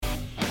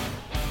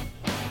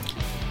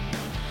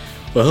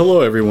Well,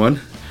 hello, everyone.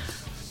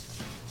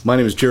 My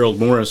name is Gerald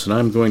Morris, and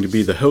I'm going to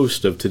be the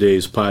host of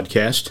today's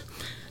podcast.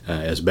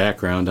 As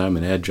background, I'm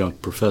an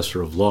adjunct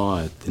professor of law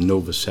at the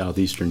Nova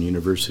Southeastern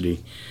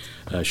University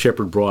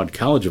Shepherd Broad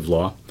College of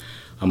Law.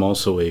 I'm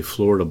also a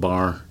Florida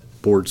Bar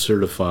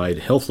board-certified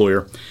health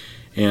lawyer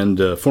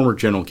and former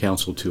general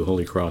counsel to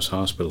Holy Cross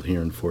Hospital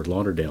here in Fort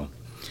Lauderdale.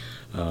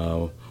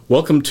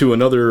 Welcome to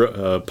another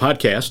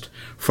podcast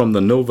from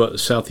the Nova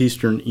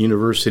Southeastern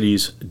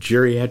University's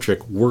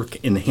Geriatric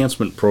Work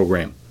Enhancement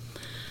Program.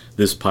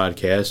 This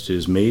podcast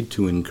is made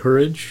to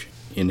encourage,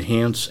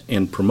 enhance,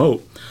 and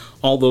promote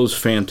all those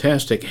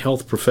fantastic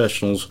health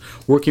professionals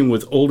working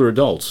with older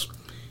adults,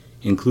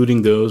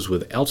 including those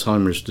with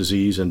Alzheimer's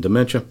disease and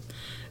dementia,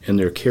 and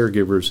their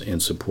caregivers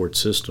and support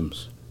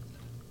systems.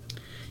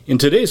 In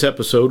today's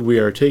episode, we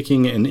are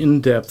taking an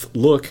in-depth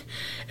look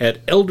at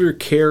elder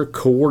care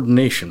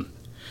coordination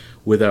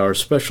with our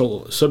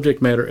special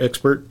subject matter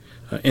expert,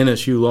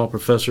 NSU law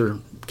professor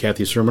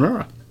Kathy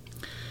Cerminara.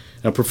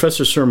 Now,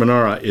 Professor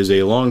Cerminara is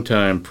a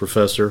longtime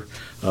professor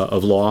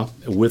of law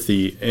with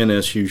the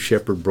NSU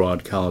Shepherd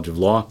Broad College of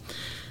Law.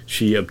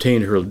 She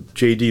obtained her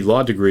J.D.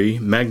 law degree,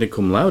 magna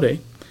cum laude,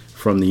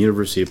 from the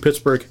University of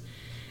Pittsburgh,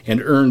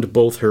 and earned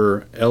both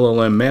her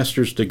LLM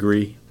master's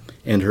degree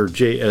and her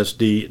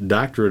JSD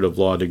doctorate of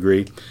law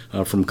degree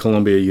from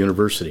Columbia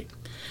University.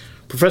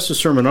 Professor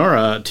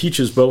Cerminara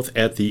teaches both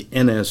at the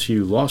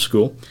NSU Law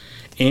School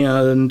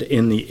and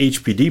in the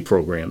HPD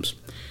programs,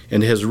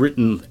 and has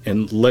written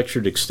and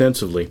lectured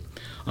extensively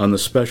on the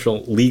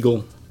special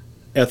legal,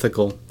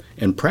 ethical,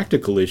 and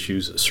practical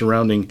issues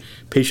surrounding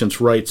patients'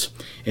 rights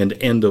and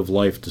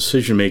end-of-life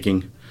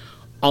decision-making,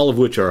 all of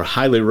which are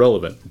highly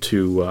relevant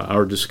to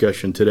our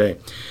discussion today.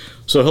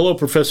 So hello,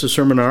 Professor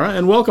Cerminara,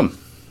 and welcome.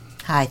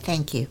 Hi,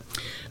 thank you.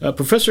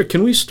 Professor,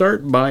 can we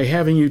start by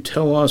having you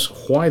tell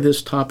us why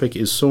this topic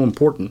is so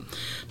important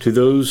to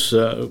those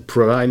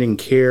providing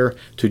care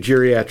to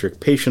geriatric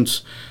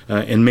patients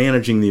and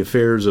managing the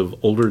affairs of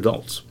older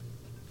adults?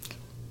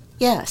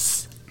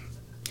 Yes.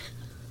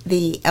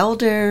 The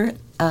elderly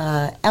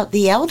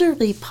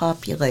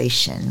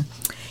population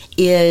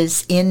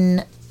is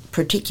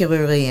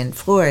particularly in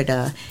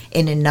Florida,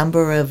 in a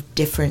number of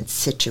different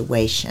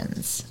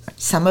situations.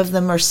 Some of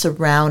them are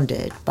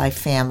surrounded by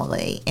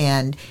family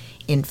and,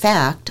 in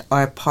fact,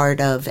 are part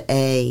of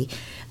a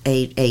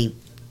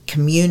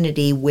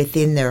community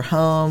within their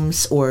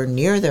homes or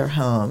near their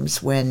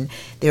homes when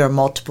there are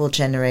multiple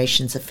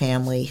generations of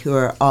family who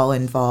are all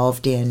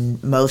involved in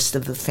most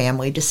of the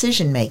family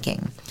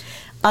decision-making.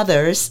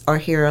 Others are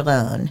here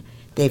alone.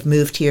 They've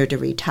moved here to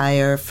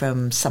retire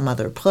from some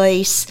other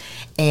place,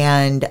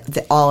 and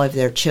all of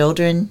their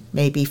children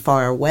may be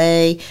far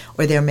away,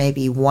 or there may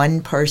be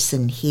one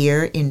person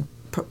here in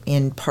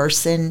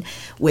person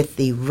with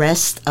the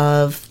rest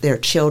of their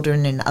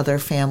children and other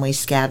families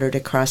scattered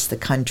across the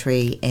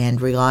country and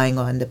relying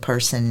on the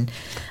person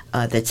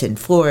that's in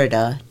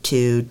Florida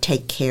to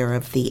take care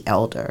of the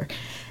elder.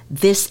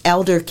 This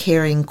elder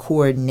caring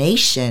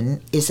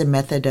coordination is a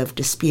method of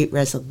dispute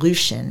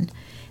resolution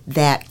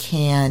that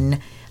can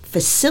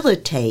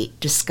facilitate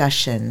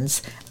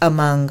discussions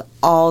among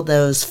all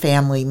those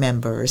family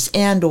members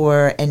and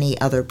or any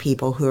other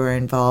people who are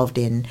involved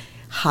in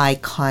high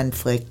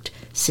conflict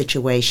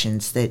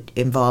situations that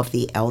involve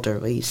the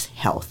elderly's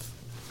health.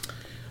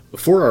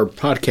 For our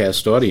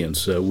podcast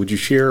audience, would you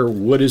share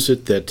what is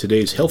it that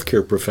today's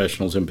healthcare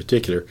professionals in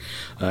particular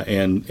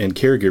and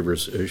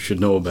caregivers should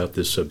know about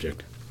this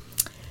subject?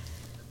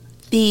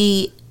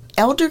 The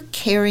Elder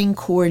Caring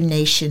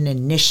Coordination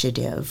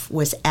Initiative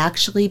was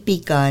actually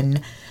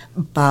begun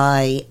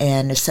by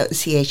an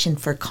Association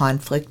for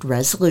Conflict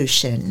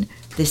Resolution.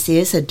 This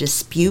is a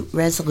dispute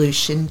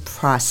resolution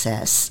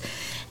process.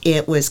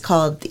 It was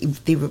called,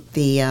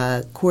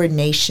 the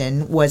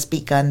coordination was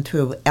begun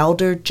through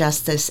Elder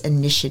Justice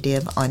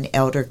Initiative on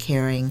Elder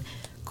Caring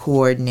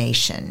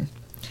Coordination.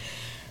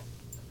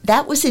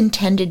 That was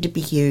intended to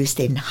be used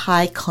in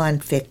high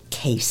conflict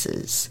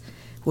cases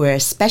where a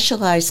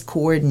specialized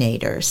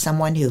coordinator,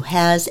 someone who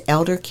has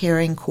elder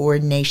caring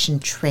coordination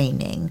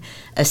training,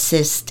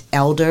 assists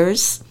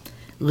elders,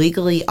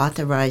 legally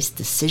authorized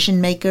decision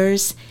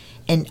makers,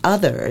 and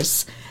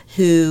others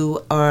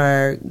who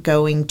are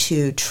going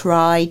to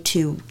try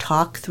to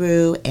talk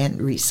through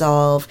and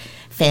resolve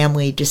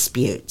family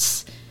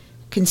disputes,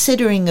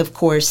 considering, of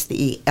course,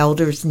 the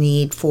elder's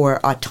need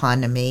for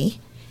autonomy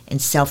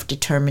and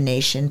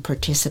self-determination,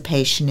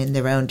 participation in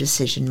their own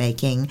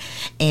decision-making,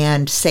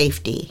 and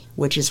safety,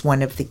 which is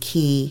one of the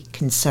key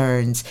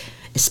concerns,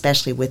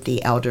 especially with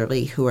the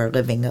elderly who are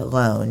living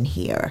alone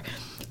here.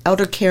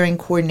 Elder caring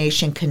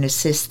coordination can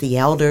assist the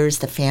elders,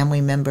 the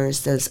family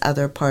members, those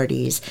other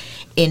parties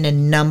in a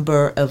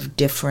number of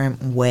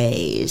different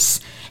ways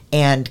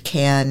and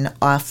can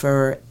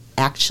offer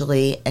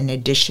actually an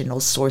additional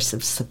source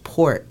of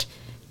support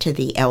to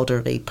the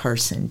elderly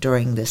person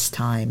during this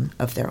time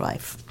of their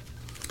life.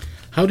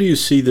 How do you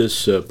see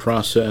this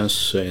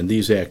process and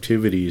these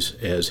activities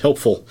as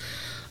helpful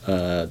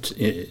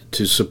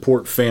to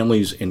support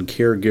families and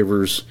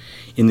caregivers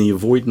in the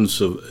avoidance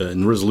of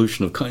and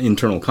resolution of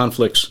internal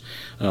conflicts,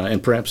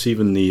 and perhaps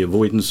even the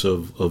avoidance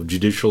of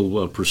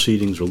judicial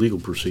proceedings or legal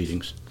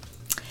proceedings?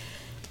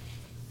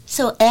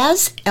 So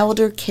as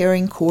elder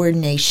caring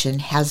coordination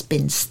has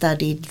been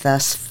studied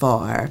thus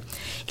far,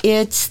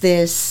 it's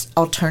this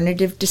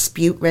alternative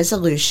dispute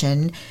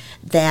resolution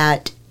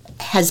that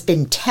has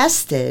been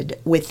tested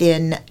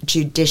within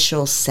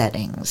judicial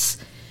settings.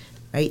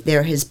 Right?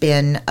 There has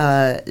been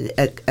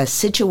a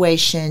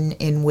situation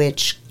in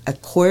which a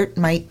court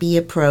might be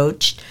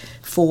approached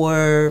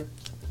for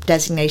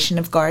designation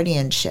of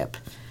guardianship,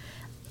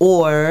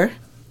 or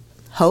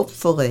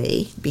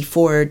hopefully,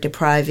 before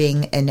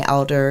depriving an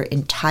elder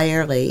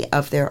entirely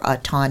of their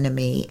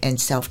autonomy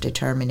and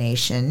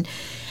self-determination,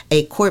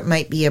 a court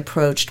might be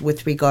approached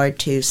with regard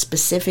to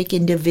specific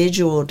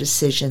individual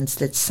decisions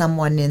that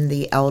someone in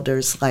the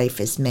elder's life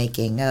is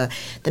making,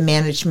 the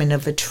management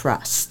of a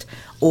trust,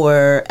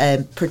 or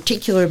a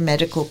particular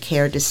medical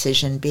care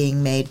decision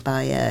being made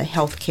by a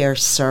healthcare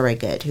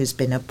surrogate who's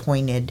been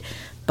appointed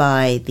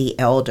by the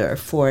elder,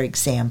 for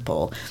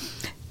example.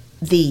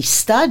 The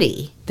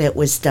study that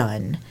was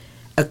done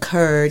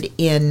occurred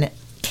in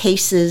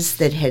cases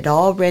that had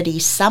already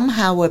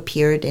somehow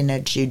appeared in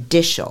a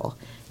judicial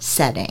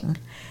setting,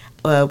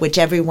 which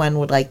everyone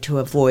would like to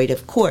avoid,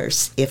 of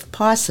course, if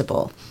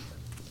possible.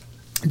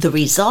 The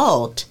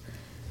result,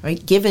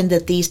 right, given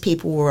that these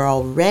people were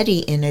already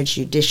in a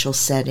judicial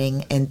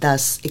setting and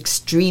thus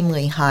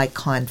extremely high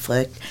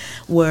conflict,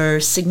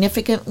 were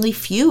significantly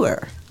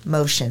fewer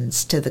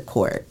motions to the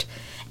court.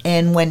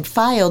 And when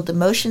filed, the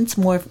motions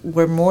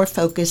were more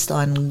focused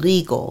on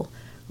legal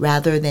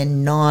rather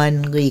than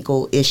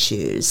non-legal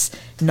issues.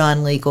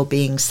 Non-legal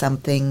being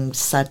something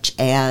such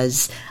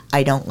as,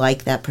 I don't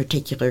like that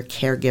particular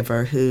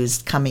caregiver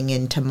who's coming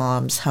into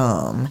mom's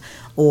home,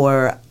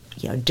 or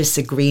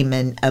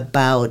disagreement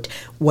about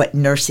what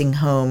nursing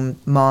home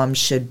mom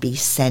should be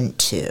sent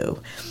to.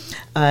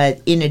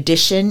 In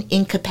addition,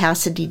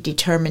 incapacity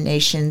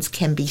determinations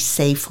can be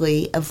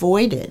safely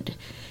avoided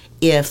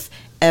if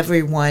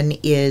everyone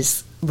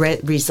is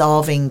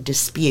resolving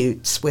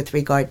disputes with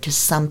regard to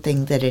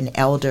something that an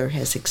elder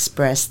has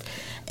expressed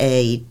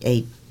a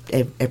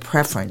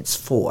preference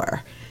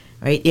for.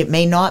 Right? It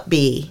may not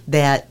be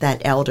that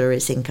that elder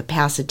is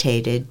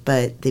incapacitated,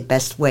 but the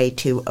best way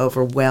to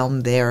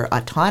overwhelm their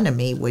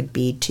autonomy would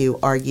be to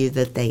argue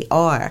that they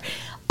are.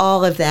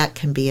 All of that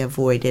can be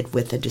avoided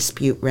with a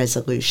dispute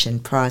resolution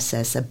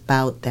process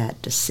about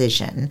that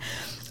decision.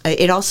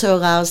 It also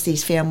allows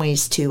these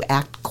families to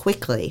act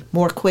quickly,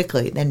 more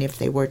quickly than if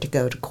they were to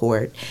go to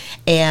court,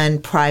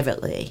 and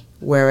privately,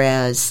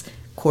 whereas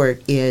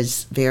court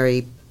is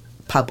very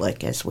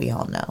public, as we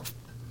all know.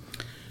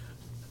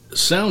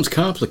 Sounds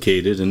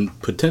complicated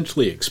and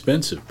potentially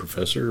expensive,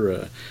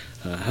 Professor.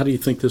 How do you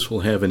think this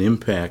will have an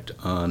impact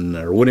on,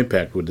 or what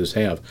impact would this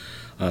have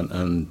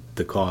on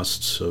the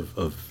costs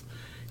of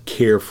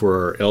care for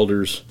our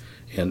elders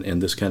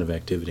and this kind of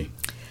activity?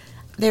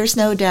 There's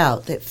no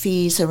doubt that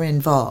fees are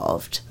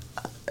involved.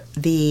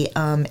 The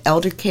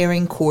elder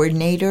caring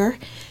coordinator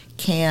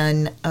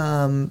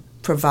can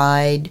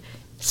provide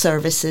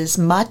services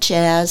much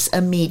as a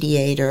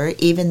mediator,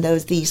 even though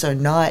these are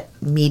not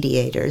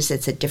mediators.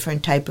 It's a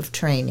different type of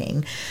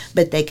training,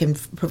 but they can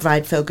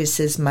provide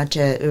services much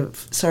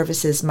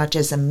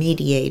as a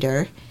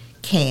mediator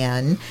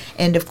can.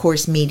 And of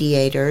course,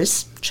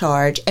 mediators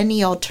charge.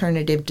 Any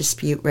alternative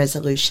dispute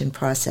resolution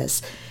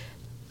process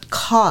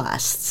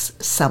costs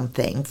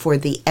something for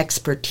the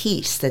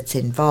expertise that's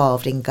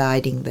involved in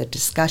guiding the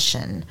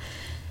discussion.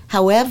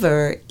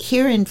 However,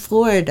 here in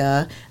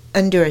Florida,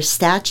 under a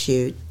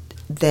statute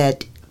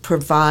that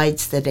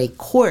provides that a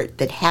court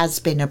that has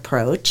been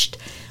approached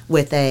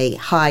with a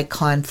high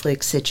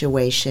conflict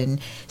situation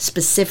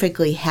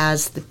specifically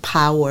has the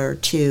power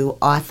to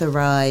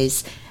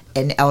authorize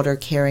an elder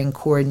caring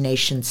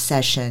coordination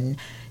session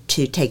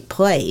to take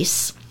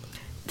place,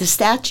 the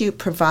statute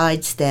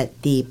provides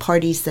that the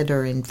parties that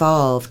are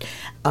involved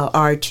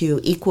are to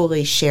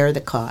equally share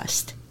the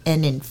cost.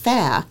 And in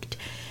fact,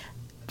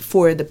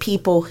 for the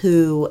people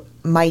who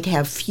might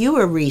have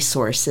fewer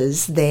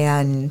resources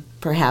than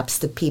perhaps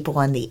the people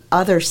on the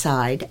other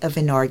side of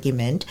an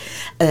argument,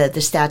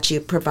 the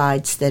statute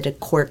provides that a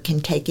court can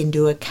take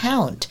into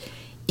account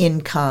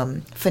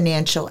income,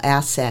 financial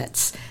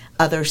assets,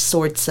 other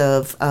sorts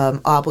of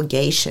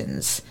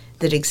obligations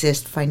that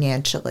exist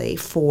financially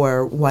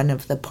for one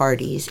of the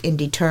parties in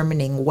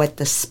determining what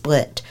the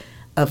split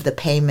of the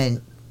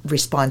payment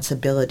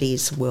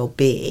responsibilities will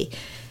be.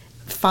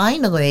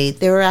 Finally,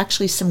 there are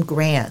actually some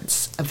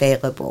grants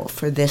available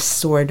for this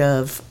sort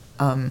of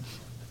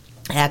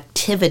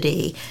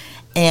activity,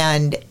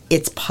 and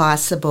it's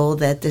possible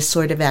that this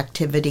sort of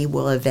activity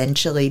will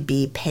eventually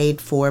be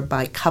paid for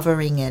by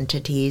covering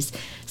entities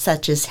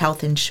such as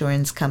health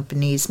insurance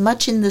companies,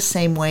 much in the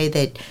same way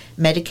that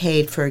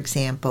Medicaid, for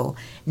example,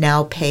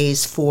 now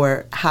pays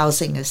for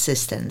housing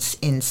assistance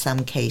in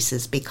some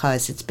cases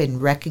because it's been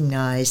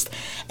recognized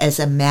as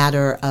a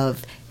matter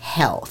of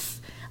health.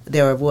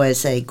 there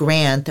was a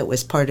grant that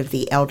was part of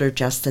the Elder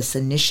Justice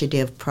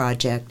Initiative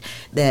project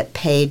that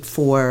paid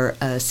for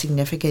a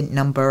significant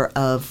number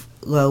of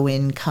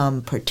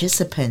low-income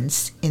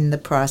participants in the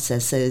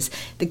processes.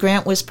 The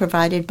grant was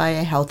provided by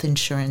a health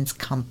insurance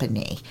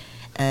company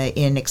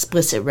in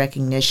explicit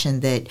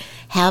recognition that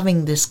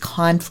having this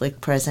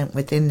conflict present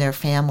within their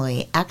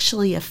family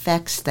actually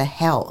affects the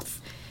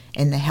health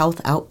and the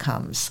health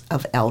outcomes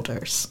of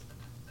elders.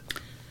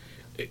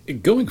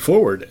 Going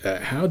forward,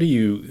 how do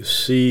you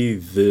see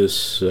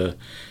this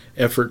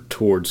effort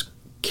towards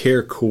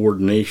care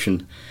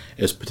coordination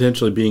as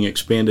potentially being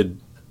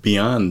expanded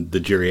beyond the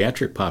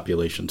geriatric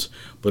populations,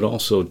 but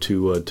also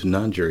to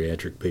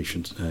non-geriatric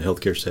patients,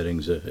 healthcare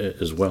settings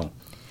as well?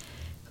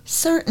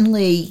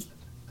 Certainly,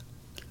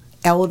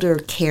 elder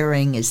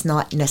caring is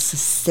not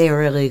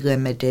necessarily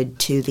limited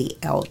to the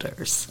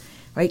elders,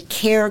 right?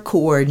 Care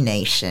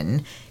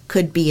coordination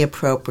could be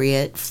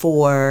appropriate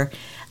for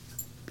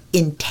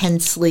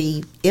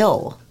intensely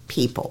ill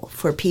people,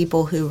 for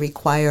people who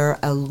require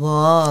a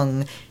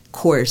long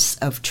course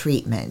of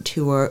treatment,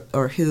 who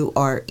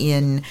are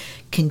in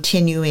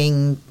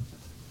continuing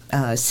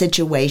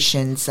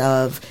situations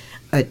of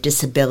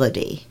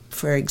disability,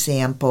 for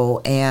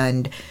example,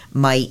 and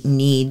might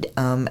need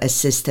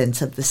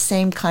assistance of the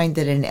same kind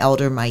that an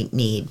elder might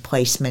need,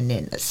 placement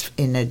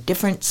in a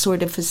different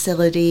sort of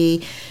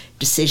facility,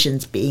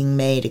 decisions being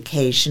made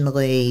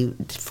occasionally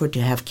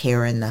to have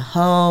care in the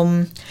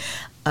home.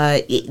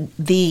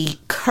 The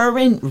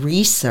current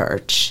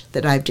research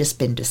that I've just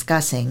been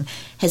discussing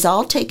has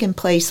all taken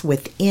place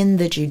within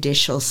the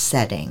judicial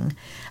setting.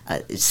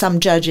 Some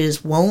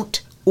judges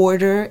won't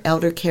order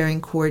elder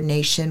caring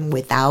coordination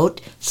without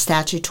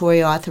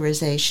statutory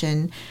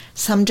authorization.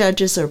 Some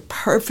judges are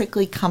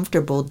perfectly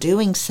comfortable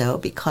doing so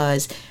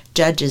because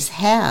judges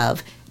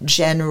have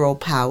general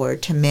power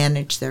to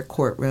manage their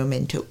courtroom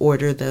and to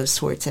order those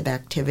sorts of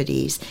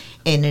activities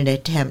in an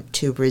attempt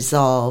to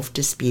resolve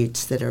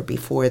disputes that are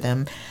before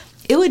them.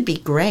 It would be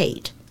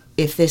great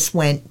if this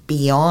went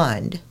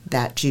beyond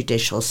that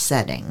judicial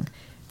setting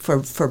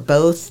for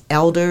both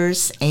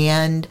elders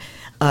and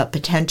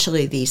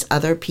potentially these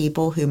other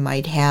people who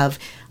might have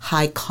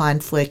high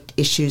conflict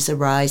issues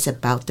arise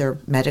about their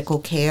medical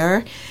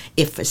care.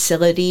 If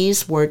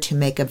facilities were to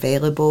make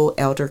available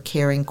elder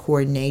caring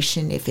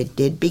coordination, if it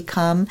did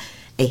become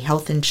a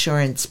health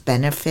insurance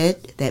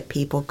benefit that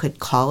people could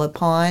call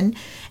upon,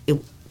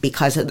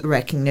 because of the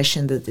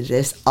recognition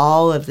that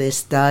all of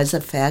this does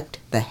affect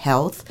the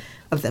health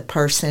of the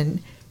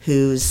person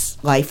whose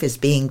life is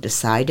being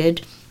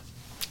decided,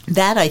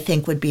 that I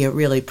think would be a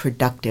really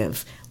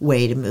productive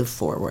way to move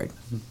forward.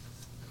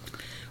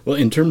 Well,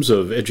 in terms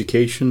of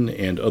education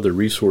and other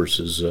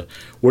resources,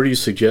 where do you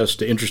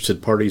suggest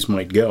interested parties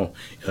might go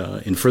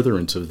in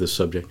furtherance of this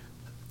subject?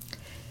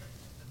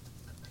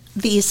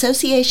 The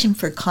Association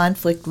for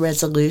Conflict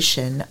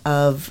Resolution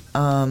of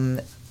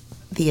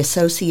the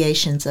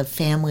Associations of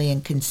Family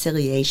and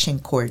Conciliation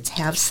Courts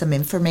have some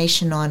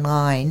information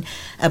online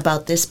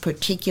about this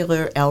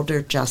particular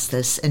elder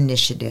justice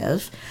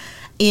initiative.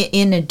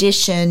 In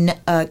addition,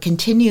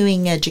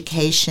 continuing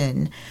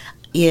education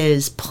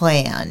is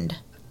planned.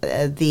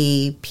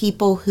 The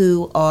people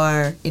who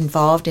are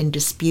involved in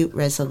dispute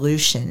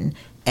resolution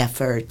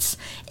efforts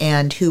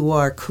and who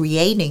are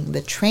creating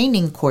the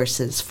training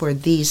courses for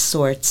these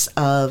sorts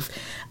of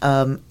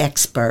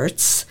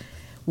experts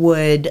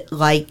would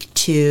like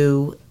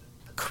to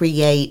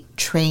create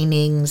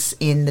trainings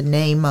in the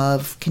name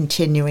of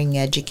continuing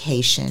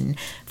education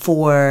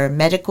for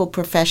medical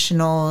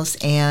professionals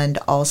and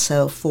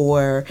also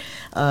for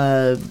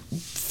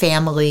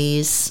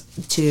families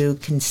to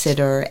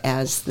consider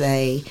as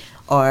they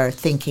are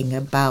thinking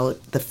about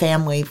the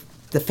family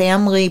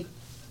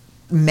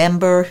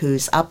member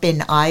who's up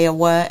in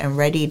Iowa and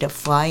ready to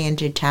fly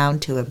into town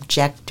to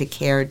object to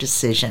care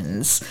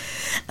decisions.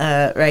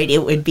 Right?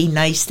 It would be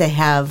nice to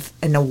have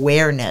an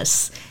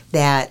awareness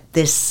that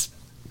this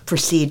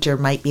procedure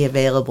might be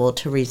available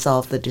to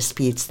resolve the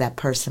disputes that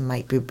person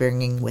might be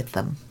bringing with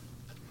them.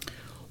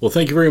 Well,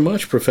 thank you very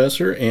much,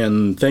 Professor,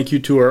 and thank you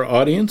to our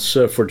audience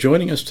for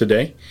joining us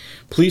today.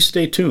 Please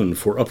stay tuned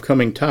for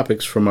upcoming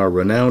topics from our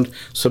renowned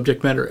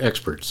subject matter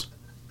experts.